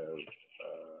have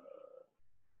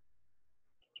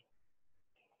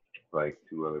like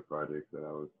 2 other projects that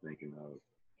I was thinking of.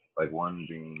 Like one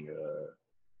being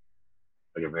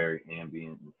like a very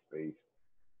ambient and space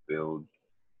filled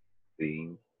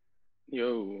theme,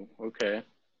 Yo, okay.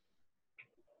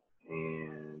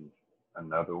 and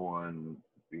another one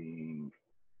being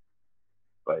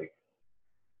like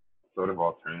sort of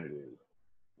alternative,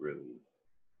 really,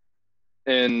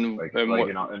 And like what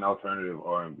an alternative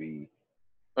R&B.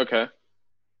 okay.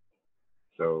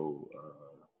 So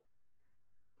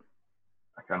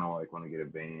I kind of like want to get a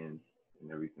band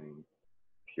and everything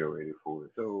curated for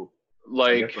it. So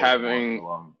I guess Like like along having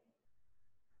along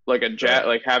like a that. jazz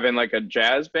like having like a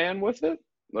jazz band with it?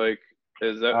 Like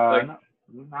is that like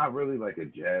Not really like a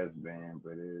jazz band,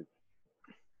 but it's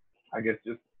I guess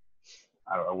just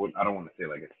I don't want to say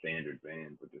like a standard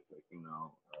band, but just like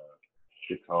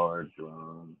guitar,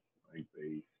 drum, like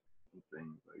bass, and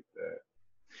things like that.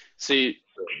 see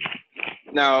So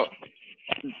now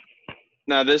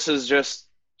now this is just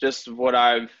what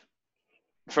I've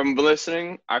from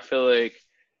listening, I feel like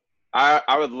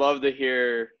I would love to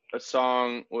hear a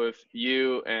song with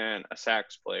you and a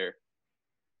sax player.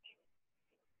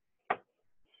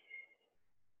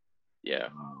 Yeah,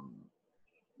 um,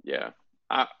 yeah.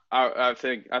 I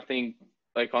think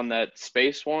like on that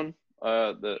space one,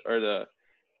 the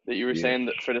that you were yeah, saying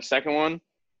that for the second one.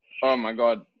 Oh my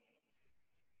God,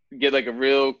 get like a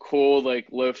real cool like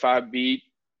lo-fi beat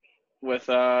with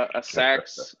a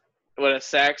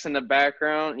sax in the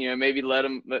background. You know, maybe let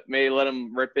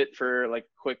him rip it for like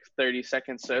a quick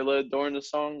 30-second solo during the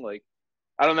song. Like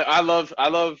I don't know. I love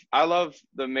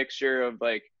the mixture of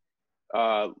like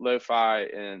lo-fi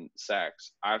and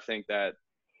sax. I think that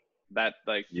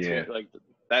like yeah.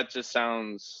 that just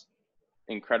sounds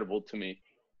incredible to me.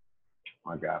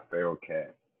 My guy Feral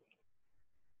Cat.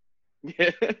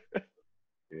 Yeah.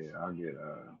 Yeah, I'll get.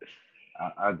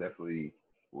 I definitely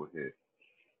will hit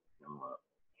him up.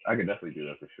 I could definitely do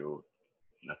that for sure.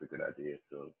 That's a good idea.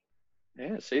 So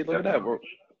Yeah, see, look at that. definitely.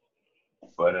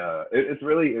 But it's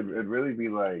really it'd really be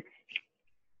like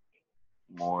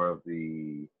more of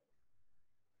the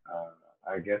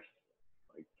I guess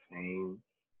like Tame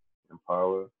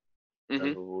Impala type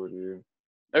Mhm. of order.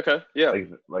 Okay. Yeah.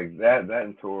 Like that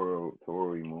and Toro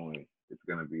Moy. It's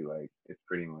gonna be like it's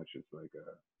pretty much just like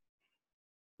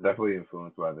definitely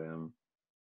influenced by them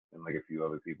and like a few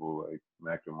other people like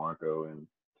Mac DeMarco and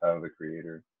Tyler the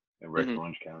Creator and Rex Mhm.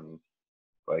 Orange County.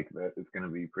 Like that, it's gonna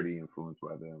be pretty influenced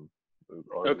by them. Those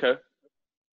artists. Okay.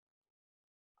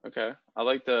 Okay. I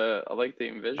like the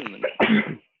envisionment.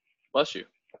 Bless you.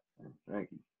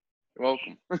 Thank you. You're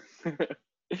welcome.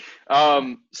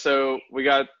 So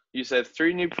you said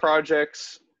 3 new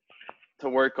projects to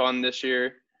work on this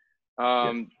year.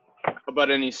 How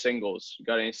about any singles? You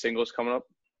got any singles coming up?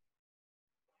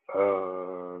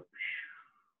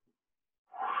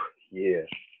 Yeah,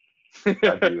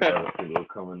 I do have a single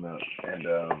coming up, and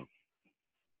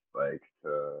like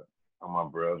all my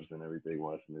bros and everything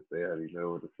watching this, they already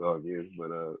know what the song is.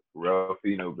 But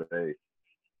Ralphino Bay,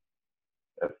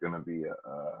 that's gonna be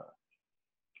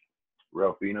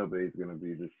Ralphino Bay is gonna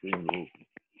be the single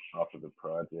off of the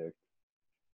project,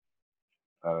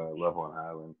 Love on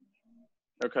Island.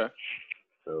 Okay.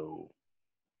 So,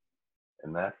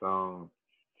 and that song's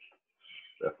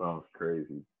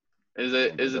crazy. Is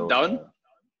Man, it done?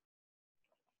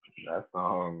 That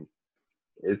song,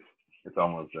 it's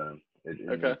almost done. It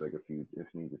Okay. needs like it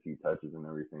needs a few touches and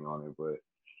everything on it, but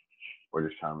we're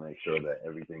just trying to make sure that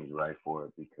everything's right for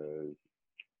it because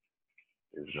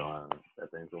that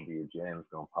thing's gonna be a jam. It's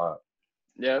gonna pop.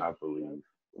 Yeah. I believe.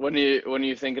 When are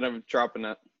you thinking of dropping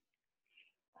that?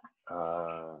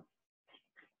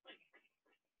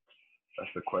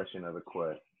 That's the question of the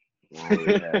quest. We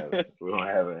don't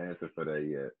have an answer for that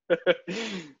yet.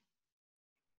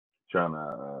 Trying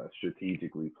to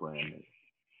strategically plan it.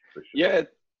 For sure. Yeah,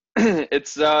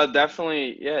 it's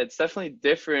definitely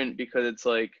different because it's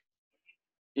like,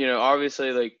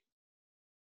 obviously like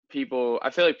I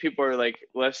feel like people are like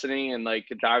listening and like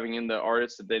diving into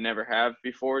artists that they never have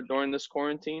before during this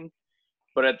quarantine.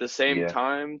 But at the same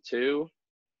time too,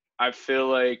 I feel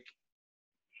like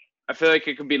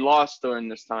it could be lost during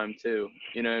this time too.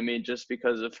 You know what I mean? Just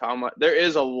because of how much there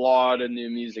is a lot of new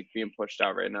music being pushed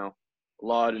out right now. A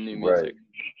lot of new music. Right.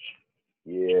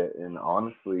 Yeah, and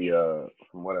honestly,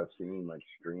 from what I've seen, like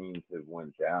streams have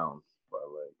went down by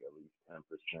like at least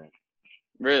 10%.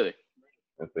 Really?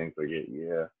 And things like it,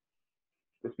 yeah.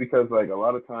 It's because like a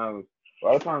lot of times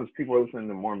people are listening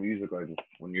to more music like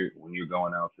when you're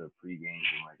going out to pre-games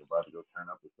and like about to go turn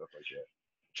up and stuff like that.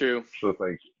 True. So it's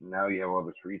like now you have all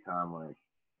this free time, like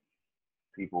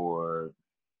people are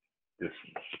just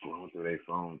scrolling through their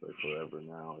phones like forever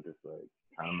now, just like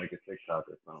trying to make a TikTok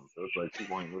or something. So it's like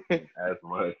people ain't listening as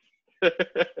much.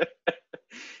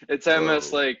 It's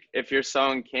almost like if your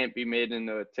song can't be made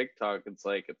into a TikTok, it's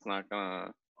like it's not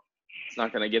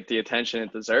gonna get the attention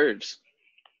it deserves.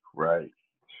 Right.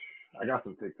 I got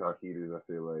some TikTok heaters, I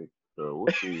feel like. So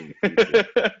we'll see.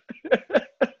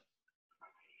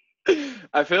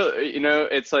 I feel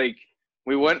it's like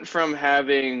we went from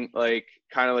having like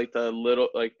kind of like the little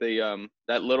like the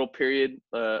that little period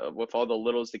with all the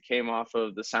littles that came off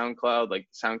of the SoundCloud, like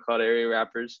SoundCloud area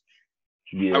rappers.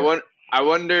 Yeah. I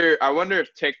wonder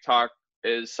if TikTok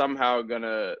is somehow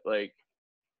gonna like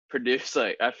produce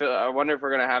like I wonder if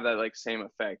we're gonna have that like same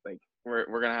effect, like we're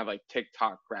gonna have like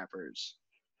TikTok rappers.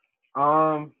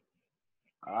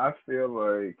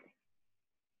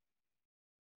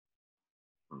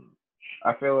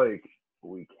 I feel like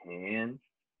we can,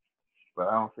 but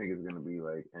I don't think it's gonna be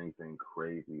like anything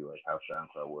crazy like how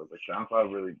SoundCloud was. Like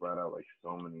SoundCloud really brought out like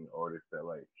so many artists that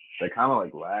kind of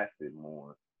like lasted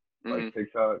more. Mm-hmm. Like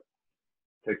TikTok,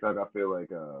 I feel like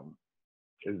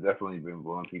it's definitely been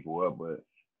blowing people up, but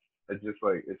it's just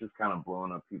kind of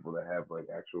blowing up people that have like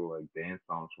actual like dance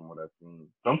songs from what I've seen.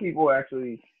 Some people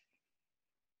actually,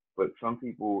 but some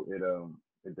people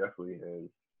it definitely has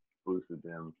boosted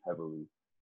them heavily.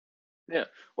 Yeah.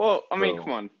 Well, I mean,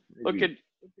 come on.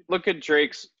 Look at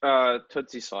Drake's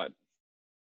Tootsie Slide.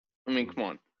 I mean, come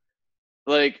on.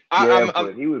 Like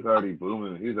but he was already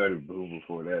booming. He was already booming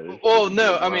before that. Well,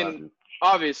 no, I mean,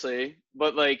 obviously,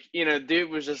 but like, dude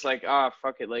was just like,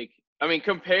 fuck it. Like, I mean,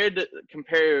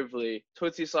 comparatively,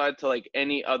 Tootsie Slide to like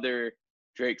any other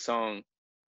Drake song,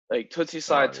 Like Tootsie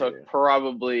Slide took yeah.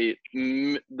 probably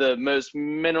the most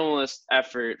minimalist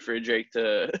effort for Drake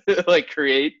to like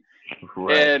create,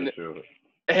 Right, and for sure.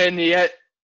 and yet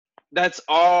that's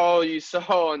all you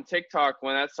saw on TikTok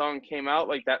when that song came out.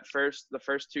 Like the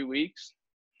first 2 weeks.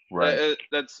 Right.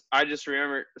 That's I just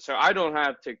remember. So I don't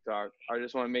have TikTok. I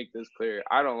just want to make this clear.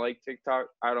 I don't like TikTok.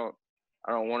 I don't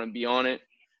want to be on it.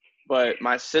 But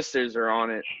my sisters are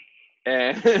on it,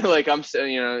 and like I'm still,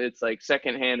 it's like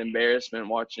secondhand embarrassment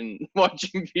watching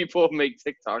people make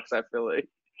TikToks. I feel like.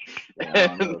 Yeah, I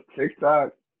don't know.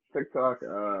 TikTok,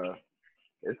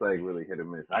 it's like really hit or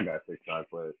miss. I got TikTok,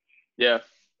 but Yeah.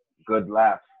 good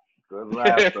laughs on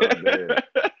there.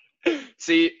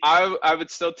 See, I would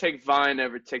still take Vine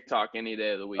over TikTok any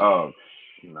day of the week. Oh,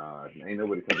 nah, ain't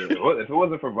nobody touching it. If it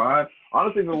wasn't for Vine,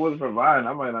 honestly, if it wasn't for Vine,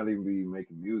 I might not even be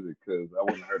making music because I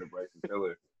wouldn't have heard of Bryson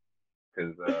Tiller.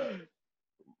 Because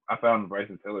I found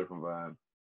Bryson Tiller from Vine,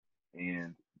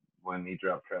 and when he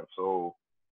dropped Trap Soul,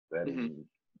 that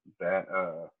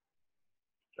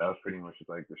was pretty much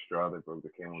like the straw that broke the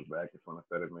camel's back. Is when I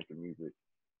started making music.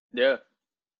 Yeah.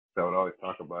 So I would always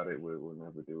talk about it, would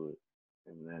never do it,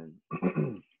 and then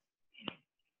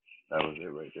that was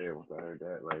it right there. Once I heard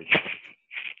that, like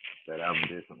that album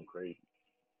did something crazy.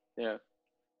 Yeah.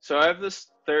 So I have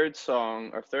this third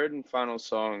and final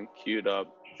song queued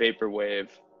up, Vaporwave.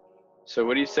 So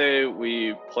what do you say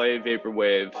we play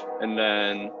Vaporwave and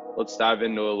then let's dive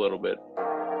into a little bit?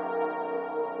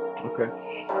 Okay.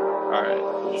 All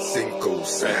right. Cinco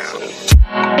sound.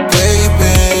 Where you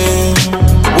been?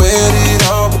 Where did it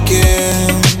all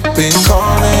begin? Been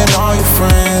calling all your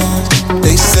friends.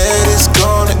 They said it's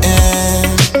gonna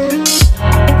end.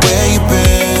 Where you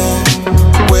been?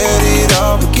 Where did it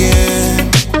all begin?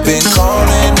 Been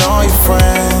calling all your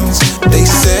friends. They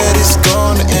said it's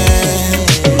gonna end.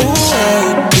 Ooh, where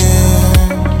you been?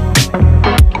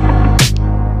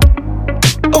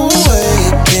 Ooh, where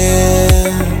you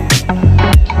been?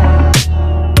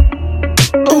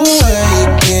 Ooh, where you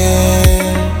been?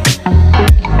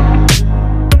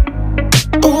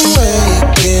 Ooh, where you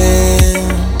been?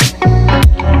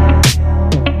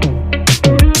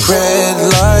 Red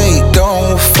light,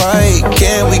 don't fight.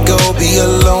 Can we go be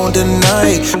alone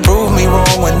tonight? Prove me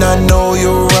wrong when I know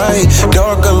you're right.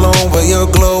 Dark alone, but your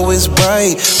glow is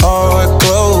bright. Heart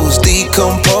closed,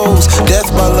 decompose. Death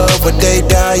by love, but they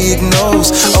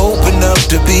diagnose. Open up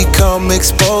to become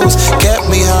exposed. Kept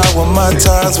me high when my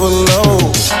times were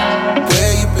low.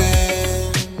 Where you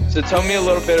been? So tell me a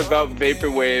little bit about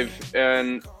Vaporwave,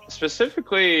 and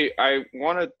specifically, I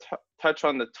want to touch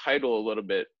on the title a little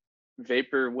bit,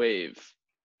 Vaporwave.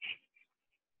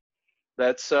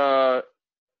 That's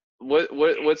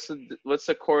what's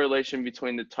the correlation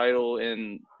between the title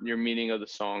and your meaning of the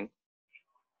song?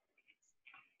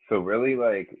 So really,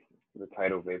 like the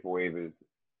title Vaporwave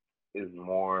is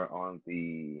more on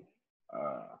the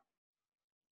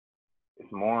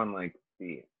it's more on like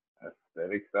the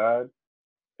aesthetic side.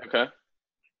 Okay.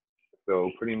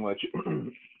 So pretty much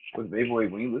with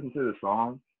Vaporwave, when you listen to the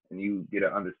song and you get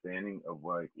an understanding of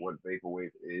like what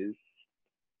Vaporwave is,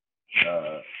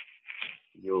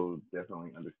 you'll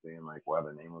definitely understand like why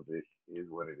the name of it is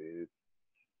what it is.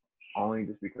 Only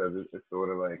just because it sort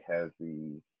of like has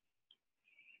the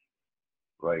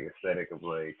like aesthetic of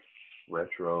like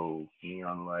retro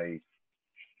neon lights,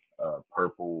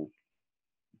 purple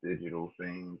digital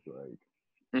things. Like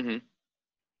Mm-hmm.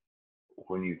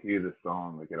 when you hear the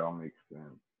song, like it all makes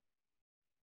sense.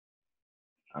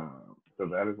 So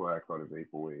that is why I call it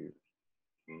Vaporwave.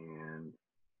 And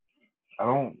I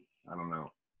don't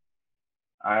know.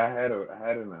 I had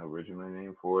an original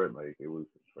name for it. Like it was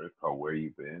first called Where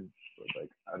You Been, but like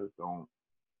I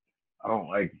don't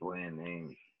like bland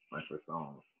names like for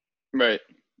songs. Right.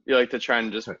 You like to try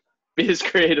and just be as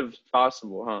creative as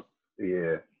possible, huh?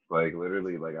 Yeah, like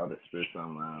literally, like I'll just spit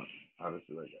something out. I'll just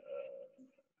be like,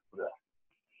 but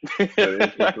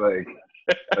it's just like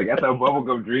at that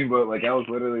Bubblegum Dreamboat, like I was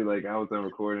literally like I was on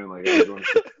recording, like I was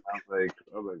like,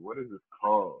 what is this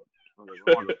called? I was like,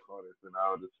 what am I gonna call this? And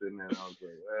I was just sitting there and I was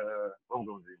like,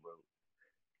 Bubblegum Dreamboat.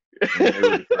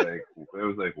 And it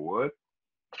was like, what?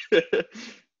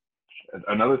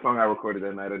 Another song I recorded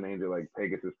that night, I named it like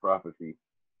Pegasus Prophecy.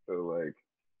 So like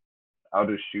I'll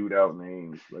just shoot out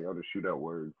names, like I'll just shoot out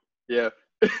words. Yeah.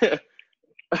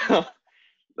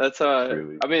 That's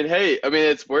Really. I mean, hey, I mean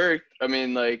it's worked. I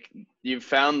mean, like you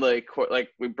found like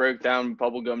we broke down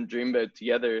Bubblegum Dreamboat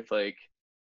together, like,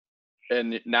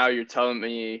 and now you're telling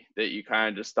me that you kind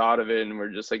of just thought of it and we're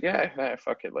just like, yeah,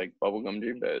 fuck it, like Bubblegum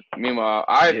Dreamboat. Meanwhile,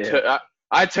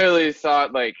 I totally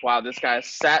thought like, wow, this guy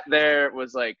sat there,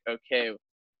 was like, okay,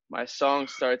 my song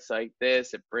starts like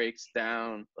this, it breaks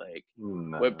down like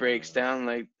what breaks down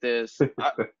like this.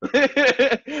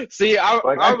 See,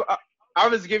 I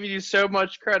was giving you so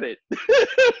much credit.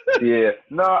 Yeah.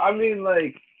 No, I mean,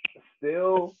 like,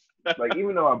 still, like,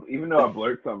 even though I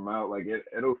blurt something out, like,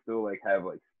 it'll still, like, have,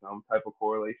 like, some type of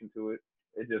correlation to it.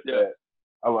 It's just that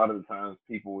a lot of the times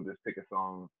people will just pick a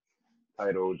song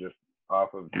title just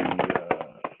off of the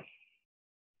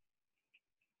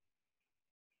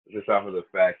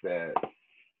fact that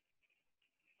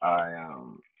I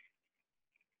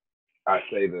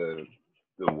say the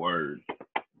word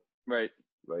Right.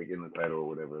 like in the title or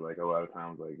whatever. Like a lot of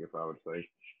times, like if I would say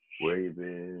where you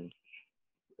been,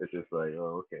 it's just like,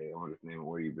 oh, okay, I want to just name it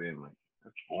where you been. Like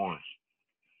that's boring.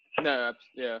 No,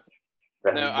 yeah.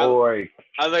 That's No, boring.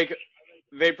 I like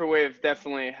Vaporwave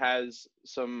definitely has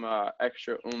some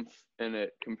extra oomph in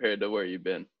it compared to where you've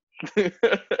been.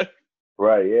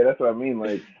 Right, yeah, that's what I mean.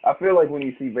 Like, I feel like when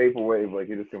you see Vaporwave, like,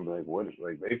 you're just gonna be like, what is,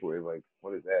 like, Vaporwave? Like,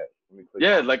 what is that? Let me click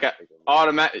on like,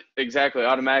 automatically,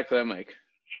 I'm like,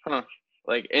 huh.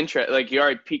 Like, like, you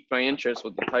already piqued my interest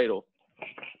with the title.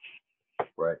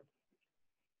 Right.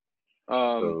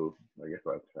 So, I guess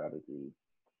I try to do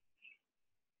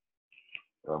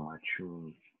my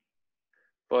tunes.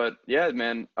 But, yeah,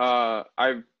 man,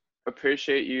 I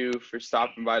appreciate you for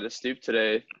stopping by the stoop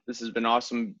today. This has been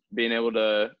awesome being able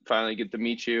to finally get to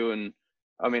meet you. And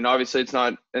I mean, obviously it's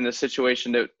not in the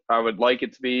situation that I would like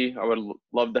it to be. I would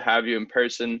love to have you in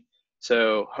person.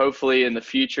 So hopefully in the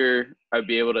future, I'd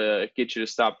be able to get you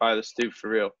to stop by the stoop for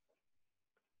real.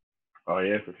 Oh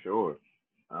yeah, for sure.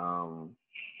 I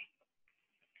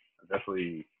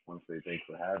definitely want to say thanks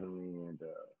for having me and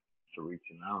for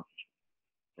reaching out.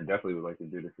 And definitely would like to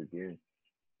do this again.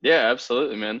 Yeah,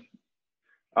 absolutely, man.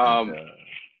 Go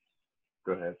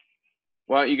ahead.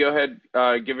 Why don't you go ahead,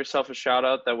 give yourself a shout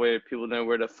out. That way people know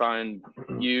where to find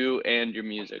you and your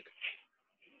music.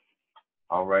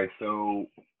 All right. So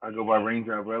I go by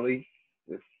Raindrop Relly.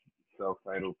 It's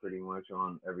self-titled pretty much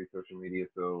on every social media.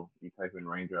 So you type in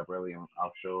Raindrop Relly and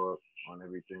I'll show up on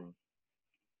everything.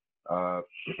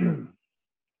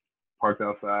 Parked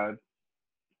Outside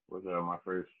was my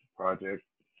first project.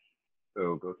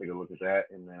 So go take a look at that.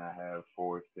 And then I have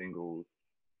 4 singles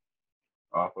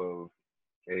off of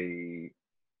a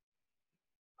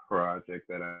project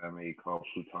that I made called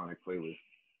Plutonic Playlist.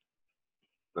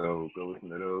 So go listen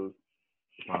to those.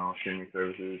 It's on all streaming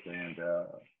services and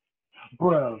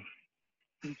bro.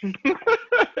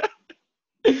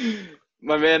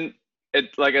 My man,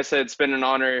 like I said, it's been an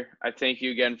honor. I thank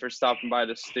you again for stopping by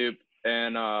the stoop.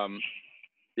 And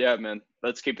yeah, man,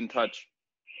 let's keep in touch.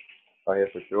 Oh yeah,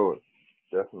 for sure.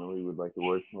 Definitely would like to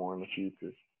work more in the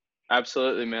future.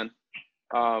 Absolutely, man.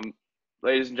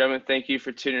 Ladies and gentlemen, thank you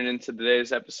for tuning into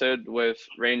today's episode with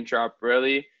Raindrop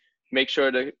Relly. Make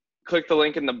sure to click the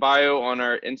link in the bio on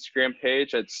our Instagram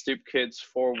page at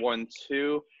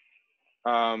StoopKids412.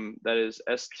 That is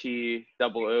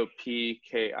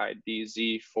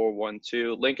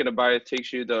STOOPKIDZ412. Link in the bio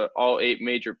takes you to all 8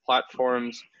 major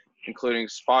platforms, including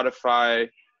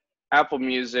Spotify, Apple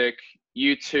Music,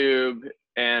 YouTube,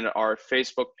 and our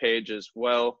Facebook page as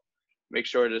well. Make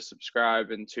sure to subscribe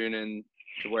and tune in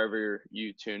to wherever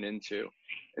you tune into.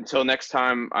 Until next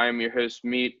time, I am your host,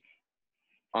 Meat,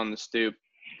 on the stoop.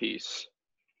 Peace.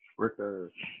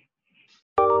 Ricker.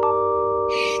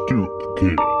 Stoop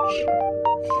Kids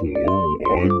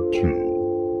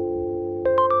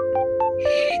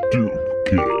 412. Stoop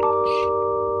Kids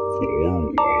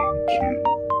 412.